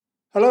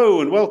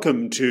Hello and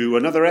welcome to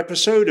another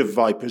episode of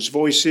Vipers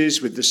Voices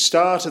with the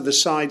start of the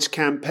side's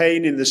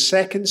campaign in the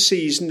second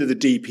season of the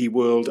DP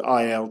World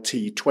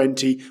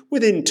ILT20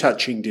 within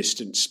touching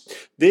distance.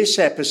 This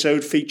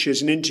episode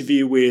features an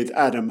interview with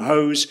Adam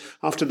Hose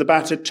after the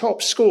batter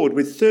top scored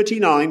with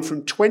 39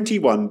 from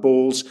 21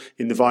 balls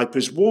in the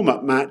Vipers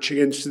warm-up match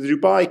against the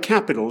Dubai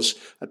Capitals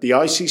at the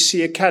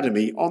ICC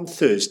Academy on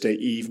Thursday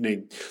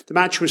evening. The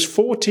match was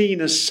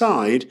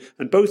 14-a-side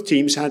and both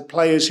teams had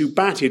players who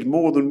batted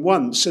more than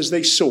once as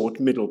they sought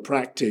middle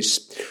practice.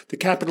 The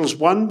Capitals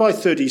won by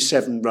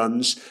 37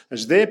 runs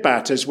as their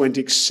batters went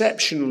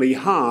exceptionally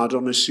hard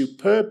on a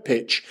superb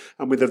pitch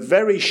and with a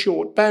very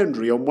short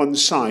boundary on one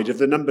side of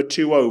the number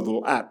 2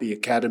 oval at the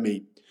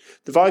Academy.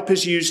 The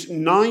Vipers used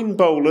 9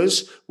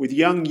 bowlers, with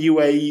young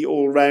UAE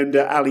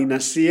all-rounder Ali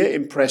Nasir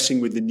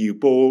impressing with the new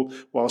ball,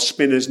 while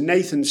spinners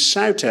Nathan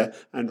Sauter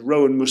and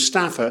Rohan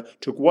Mustafa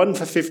took 1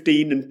 for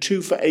 15 and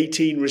 2 for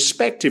 18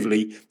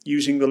 respectively,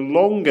 using the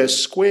longer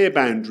square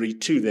boundary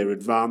to their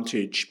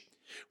advantage.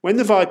 When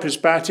the Vipers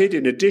batted,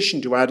 in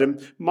addition to Adam,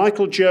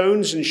 Michael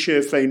Jones and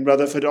Sherfane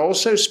Rutherford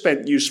also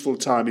spent useful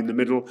time in the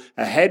middle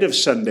ahead of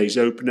Sunday's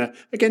opener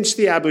against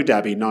the Abu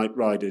Dhabi Knight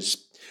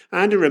Riders.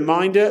 And a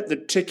reminder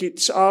that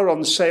tickets are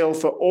on sale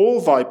for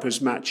all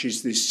Vipers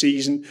matches this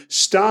season,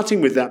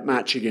 starting with that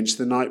match against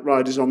the Knight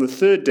Riders on the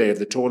third day of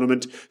the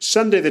tournament,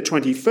 Sunday the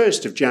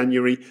 21st of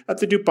January at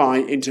the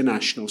Dubai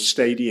International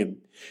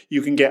Stadium.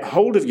 You can get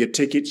hold of your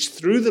tickets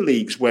through the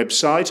league's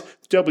website,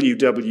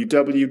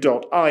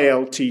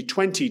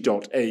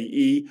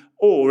 www.ilt20.ae,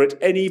 or at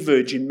any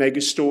Virgin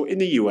Megastore in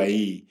the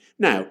UAE.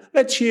 Now,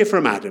 let's hear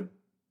from Adam.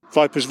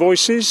 Vipers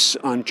Voices,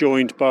 I'm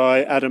joined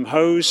by Adam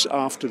Hose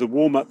after the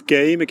warm-up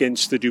game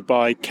against the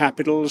Dubai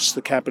Capitals.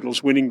 The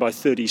Capitals winning by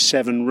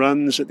 37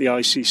 runs at the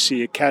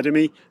ICC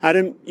Academy.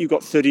 Adam, you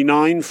got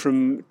 39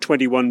 from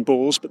 21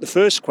 balls, but the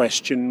first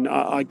question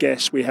I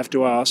guess we have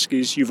to ask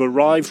is you've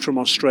arrived from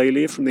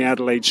Australia, from the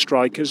Adelaide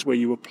Strikers, where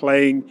you were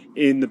playing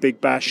in the Big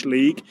Bash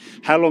League.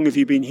 How long have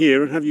you been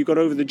here and have you got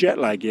over the jet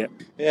lag yet?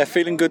 Yeah,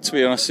 feeling good to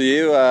be honest with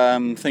you. I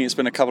think it's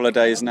been a couple of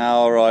days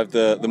now. I arrived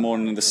the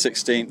morning of the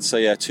 16th, so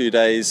yeah, 2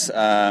 days.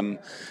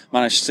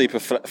 Managed to sleep a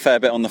fair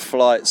bit on the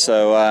flight,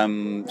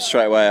 so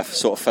straight away I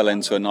sort of fell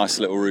into a nice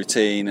little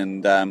routine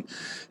and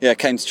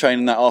came to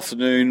training that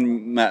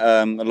afternoon, met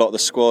a lot of the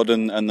squad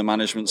and the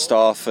management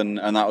staff and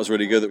that was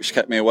really good, which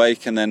kept me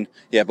awake, and then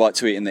bite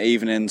to eat in the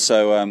evening,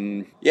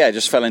 so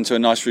just fell into a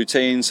nice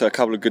routine, so a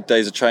couple of good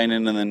days of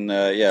training and then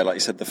like you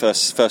said, the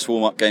first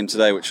warm-up game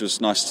today, which was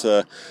nice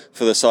for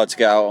the side to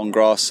get out on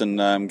grass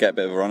and get a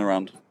bit of a run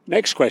around.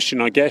 Next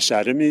question, I guess,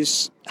 Adam,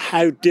 is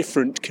how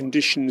different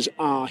conditions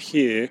are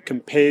here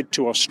compared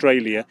to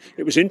Australia.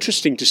 It was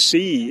interesting to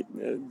see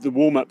the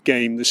warm-up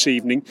game this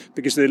evening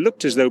because they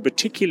looked as though,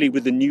 particularly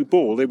with the new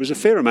ball, there was a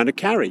fair amount of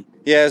carry.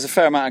 Yeah, there's a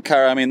fair amount of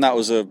carry. I mean, that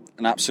was an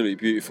absolutely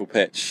beautiful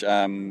pitch.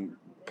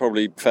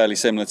 Probably fairly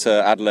similar to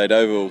Adelaide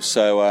Oval,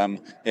 so I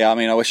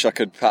wish I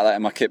could pack that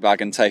in my kit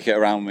bag and take it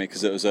around with me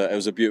because it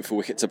was a beautiful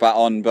wicket to bat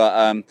on. But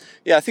I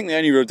think the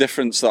only real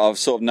difference that I've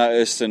sort of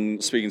noticed,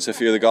 and speaking to a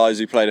few of the guys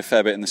who played a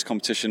fair bit in this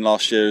competition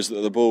last year, is that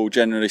the ball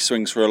generally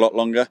swings for a lot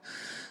longer.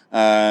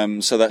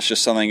 So that's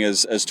just something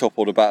as top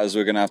order batters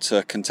we're going to have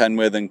to contend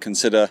with and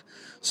consider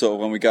sort of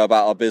when we go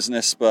about our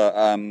business. But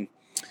other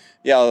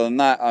than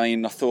that, I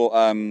thought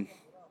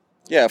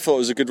it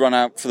was a good run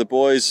out for the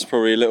boys.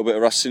 Probably a little bit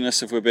of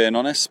rustiness if we're being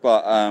honest,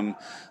 but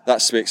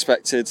that's to be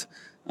expected.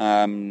 We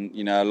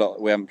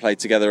haven't played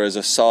together as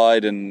a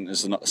side, and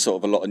there's sort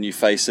of a lot of new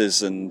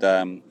faces. And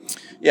I think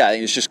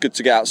it's just good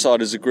to get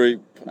outside as a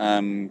group,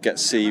 get to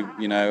see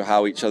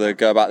how each other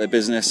go about their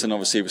business. And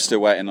obviously we're still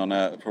waiting on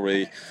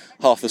probably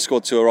half the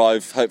squad to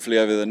arrive, hopefully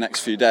over the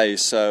next few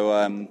days.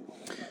 So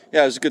it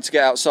was good to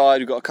get outside.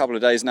 We've got a couple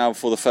of days now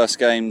before the first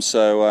game,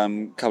 so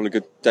a couple of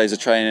good days of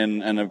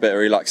training and a bit of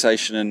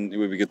relaxation, and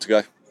we'll be good to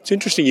go. It's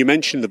interesting you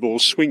mentioned the ball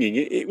swinging.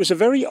 It was a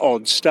very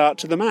odd start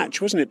to the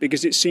match, wasn't it?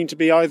 Because it seemed to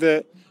be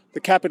either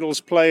the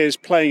Capitals players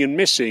playing and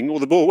missing, or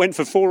the ball went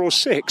for 4 or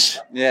 6.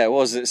 Yeah, it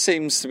was. It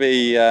seems to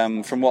be,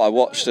 from what I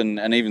watched and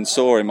even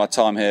saw in my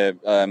time here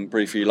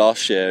briefly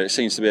last year, it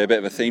seems to be a bit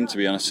of a theme, to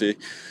be honest with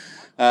you.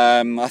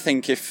 I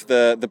think if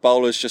the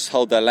bowlers just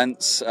hold their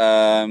lengths,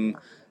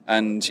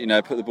 and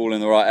put the ball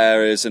in the right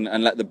areas and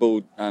let the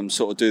ball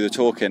sort of do the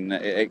talking,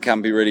 it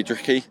can be really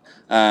tricky.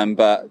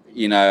 But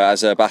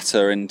as a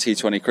batter in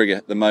T20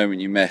 cricket, the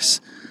moment you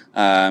miss,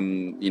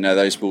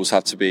 those balls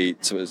have to be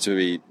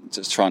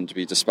trying to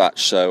be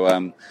dispatched. So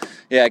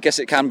I guess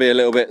it can be a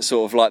little bit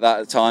sort of like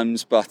that at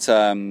times, but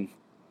it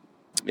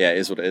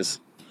is what it is.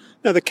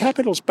 Now, the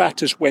Capitals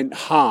batters went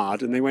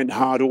hard, and they went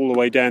hard all the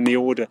way down the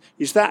order.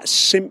 Is that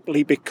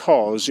simply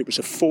because it was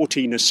a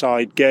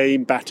 14-a-side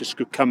game, batters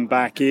could come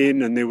back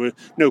in, and there were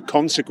no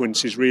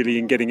consequences really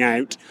in getting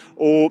out?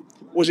 Or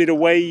was it a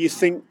way you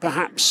think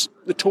perhaps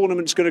the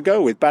tournament's going to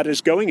go with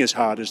batters going as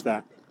hard as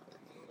that?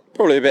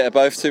 Probably a bit of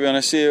both, to be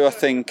honest with you. I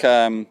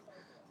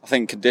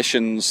think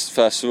conditions,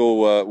 first of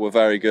all, were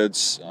very good.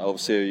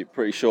 Obviously, a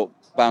pretty short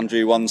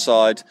boundary one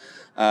side.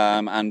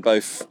 and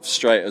both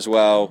straight as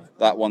well.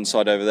 That one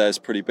side over there is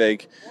pretty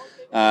big.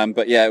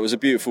 But yeah, it was a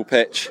beautiful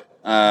pitch.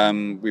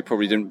 We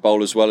probably didn't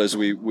bowl as well as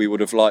we would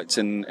have liked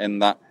in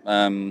that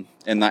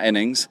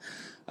innings.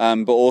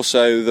 But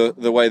also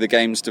the way the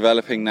game's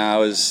developing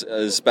now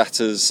as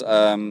batters,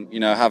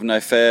 have no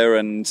fear,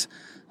 and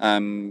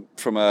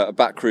from a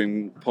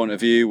backroom point of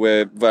view,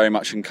 we're very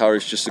much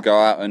encouraged just to go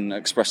out and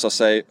express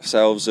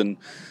ourselves and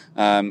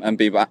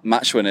be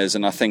match winners.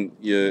 And I think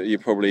you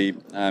probably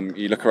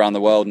you look around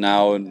the world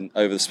now, and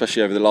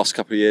especially over the last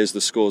couple of years,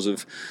 the scores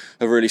have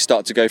really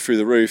started to go through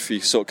the roof. You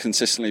sort of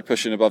consistently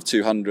pushing above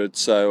 200.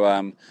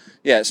 So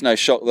it's no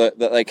shock that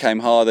they came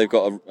hard. They've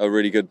got a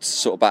really good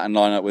sort of batting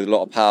lineup with a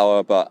lot of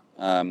power, but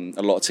a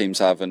lot of teams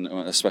have, and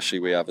especially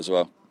we have as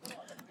well.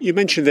 You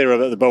mentioned there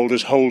about the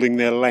bowlers holding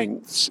their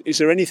lengths. Is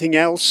there anything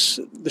else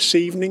this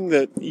evening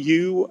that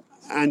you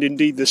and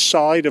indeed the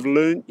side have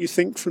learnt, you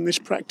think, from this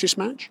practice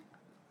match?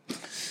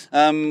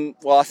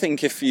 Well, I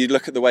think if you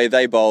look at the way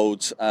they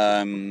bowled,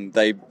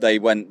 they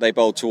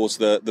bowled towards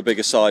the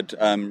bigger side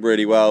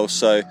really well.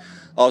 So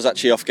I was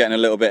actually off getting a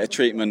little bit of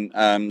treatment,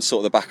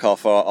 sort of the back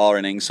half of our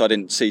innings, so I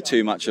didn't see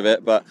too much of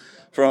it. But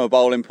from a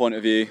bowling point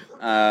of view,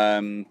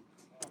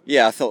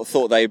 I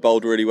thought they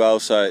bowled really well.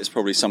 So it's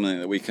probably something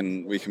that we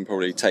can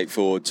probably take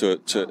forward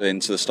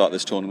into the start of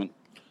this tournament.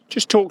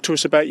 Just talk to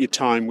us about your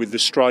time with the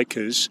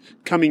strikers.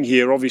 Coming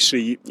here,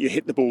 obviously, you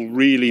hit the ball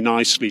really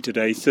nicely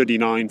today,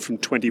 39 from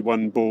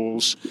 21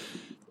 balls.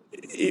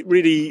 It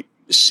really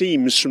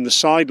seems from the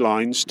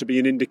sidelines to be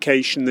an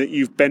indication that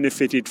you've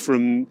benefited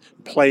from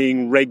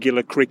playing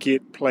regular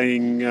cricket,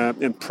 playing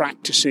and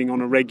practising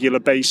on a regular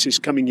basis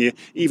coming here,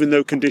 even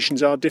though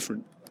conditions are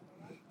different.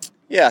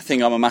 Yeah, I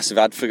think I'm a massive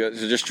advocate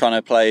for just trying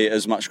to play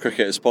as much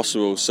cricket as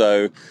possible.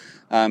 So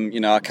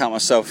I count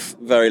myself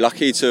very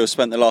lucky to have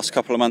spent the last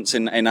couple of months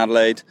in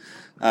Adelaide.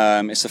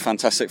 It's a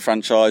fantastic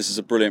franchise. It's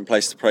a brilliant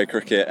place to play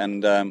cricket,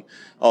 and I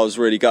was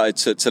really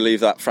gutted to leave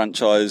that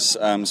franchise,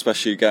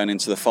 especially going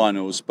into the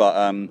finals. But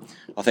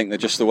I think that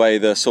just the way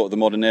the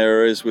modern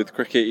era is with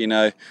cricket,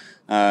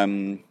 I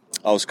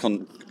was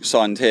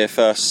signed here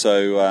first,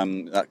 so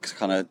that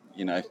kind of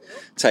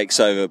takes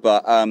over.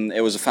 But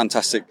it was a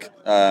fantastic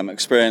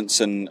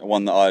experience, and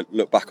one that I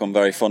look back on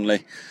very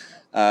fondly.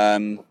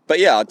 But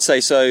yeah, I'd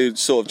say so.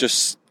 Sort of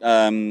just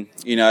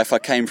if I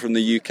came from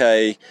the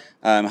UK,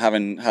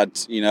 having had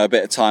a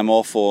bit of time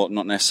off, or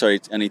not necessarily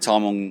any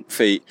time on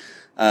feet,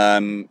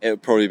 it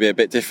would probably be a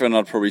bit different.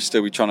 I'd probably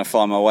still be trying to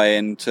find my way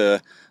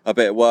into a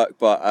bit of work.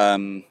 But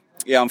I'm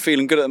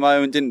feeling good at the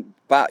moment. Didn't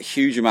bat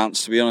huge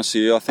amounts, to be honest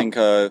with you. I think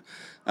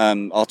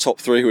our top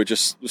three were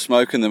just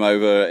smoking them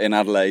over in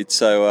Adelaide.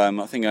 So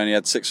I think I only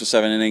had 6 or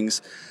 7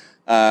 innings.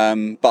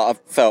 But I've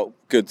felt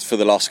good for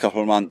the last couple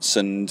of months,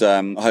 and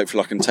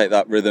hopefully I can take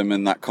that rhythm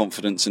and that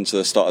confidence into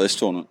the start of this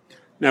tournament.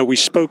 Now, we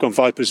spoke on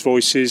Vipers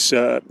Voices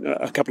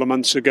a couple of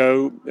months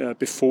ago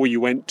before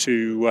you went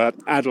to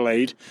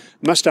Adelaide.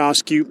 Must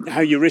ask you how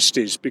your wrist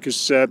is,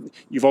 because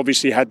you've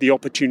obviously had the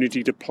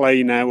opportunity to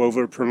play now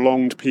over a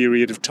prolonged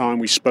period of time.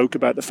 We spoke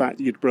about the fact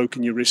that you'd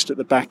broken your wrist at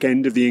the back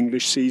end of the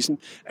English season.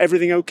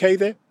 Everything okay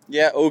there?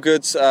 Yeah, all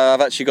good.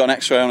 I've actually got an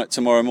X-ray on it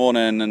tomorrow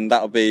morning, and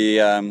that'll be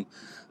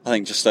I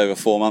think just over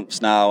 4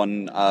 months now,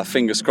 and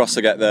fingers crossed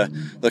I get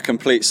the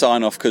complete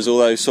sign-off, because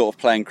although sort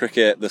of playing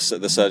cricket, the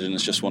surgeon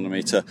has just wanted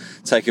me to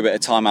take a bit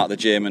of time out of the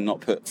gym and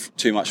not put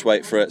too much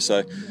weight for it.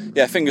 So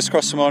yeah, fingers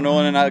crossed tomorrow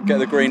morning I'll get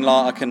the green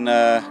light. I can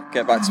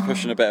get back to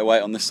pushing a bit of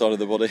weight on this side of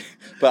the body.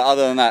 But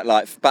other than that,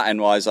 like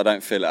batting-wise, I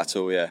don't feel it at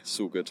all. Yeah, it's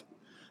all good.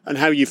 And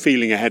how are you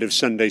feeling ahead of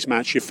Sunday's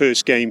match? Your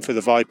first game for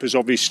the Vipers.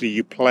 Obviously,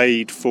 you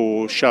played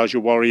for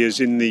Sharjah Warriors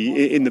in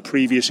the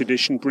previous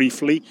edition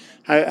briefly.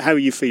 How are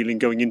you feeling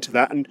going into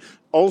that? And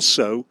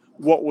also,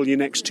 what will your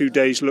next 2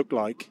 days look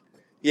like?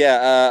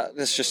 Yeah,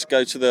 let's just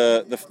go to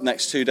the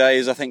next 2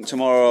 days. I think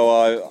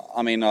tomorrow,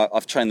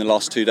 I've trained the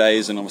last 2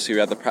 days, and obviously we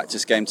had the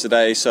practice game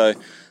today. So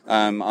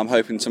I'm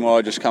hoping tomorrow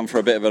I just come for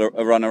a bit of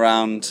a run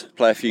around,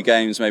 play a few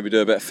games, maybe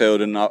do a bit of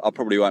field, and I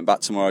probably won't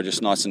bat tomorrow,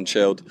 just nice and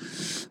chilled.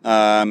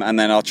 And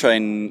then I'll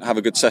train, have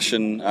a good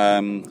session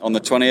on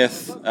the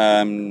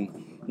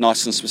 20th.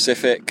 Nice and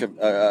specific.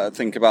 Start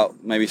thinking about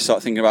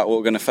what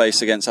we're going to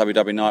face against Abu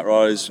Dhabi Knight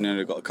Riders.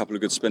 We've got a couple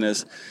of good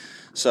spinners.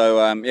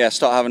 So,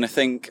 start having a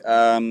think,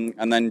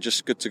 and then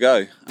just good to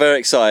go. Very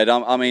excited.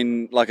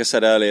 Like I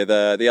said earlier,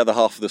 the other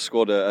half of the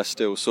squad are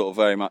still sort of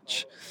very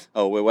much,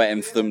 we're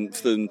waiting for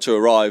them to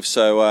arrive.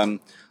 So,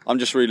 I'm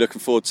just really looking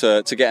forward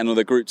to getting all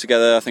the group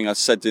together. I think I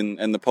said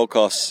in the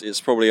podcast,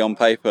 it's probably on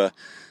paper,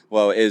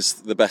 it is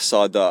the best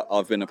side that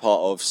I've been a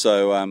part of.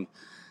 So,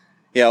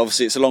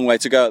 obviously it's a long way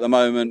to go at the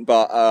moment,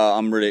 but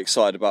I'm really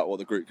excited about what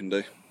the group can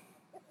do.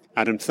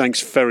 Adam,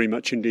 thanks very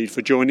much indeed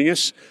for joining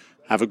us.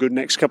 Have a good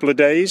next couple of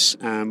days.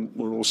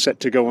 We're all set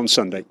to go on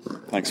Sunday.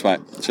 Thanks,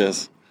 mate.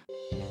 Cheers.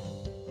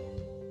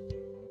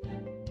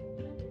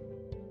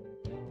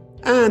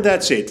 And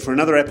that's it for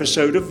another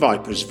episode of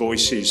Vipers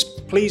Voices.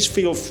 Please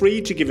feel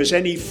free to give us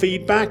any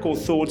feedback or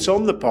thoughts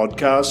on the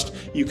podcast.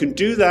 You can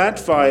do that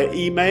via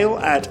email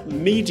at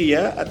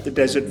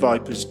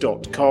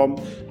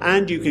media@thedesertvipers.com,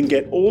 and you can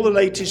get all the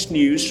latest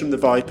news from the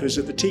Vipers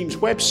at the team's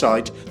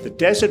website,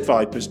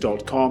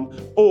 thedesertvipers.com,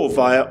 or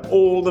via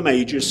all the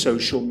major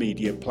social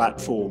media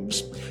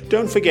platforms.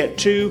 Don't forget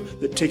too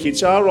that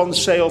tickets are on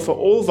sale for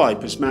all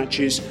Vipers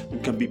matches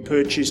and can be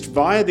purchased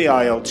via the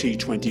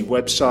ILT20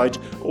 website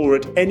or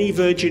at any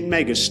Virgin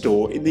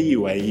Megastore in the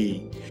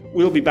UAE.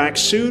 We'll be back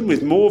soon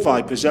with more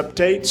Vipers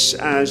updates,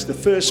 as the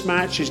first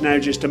match is now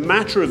just a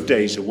matter of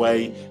days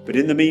away. But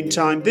in the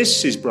meantime,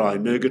 this is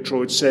Brian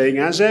Murgatroyd saying,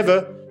 as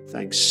ever,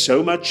 thanks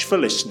so much for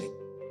listening.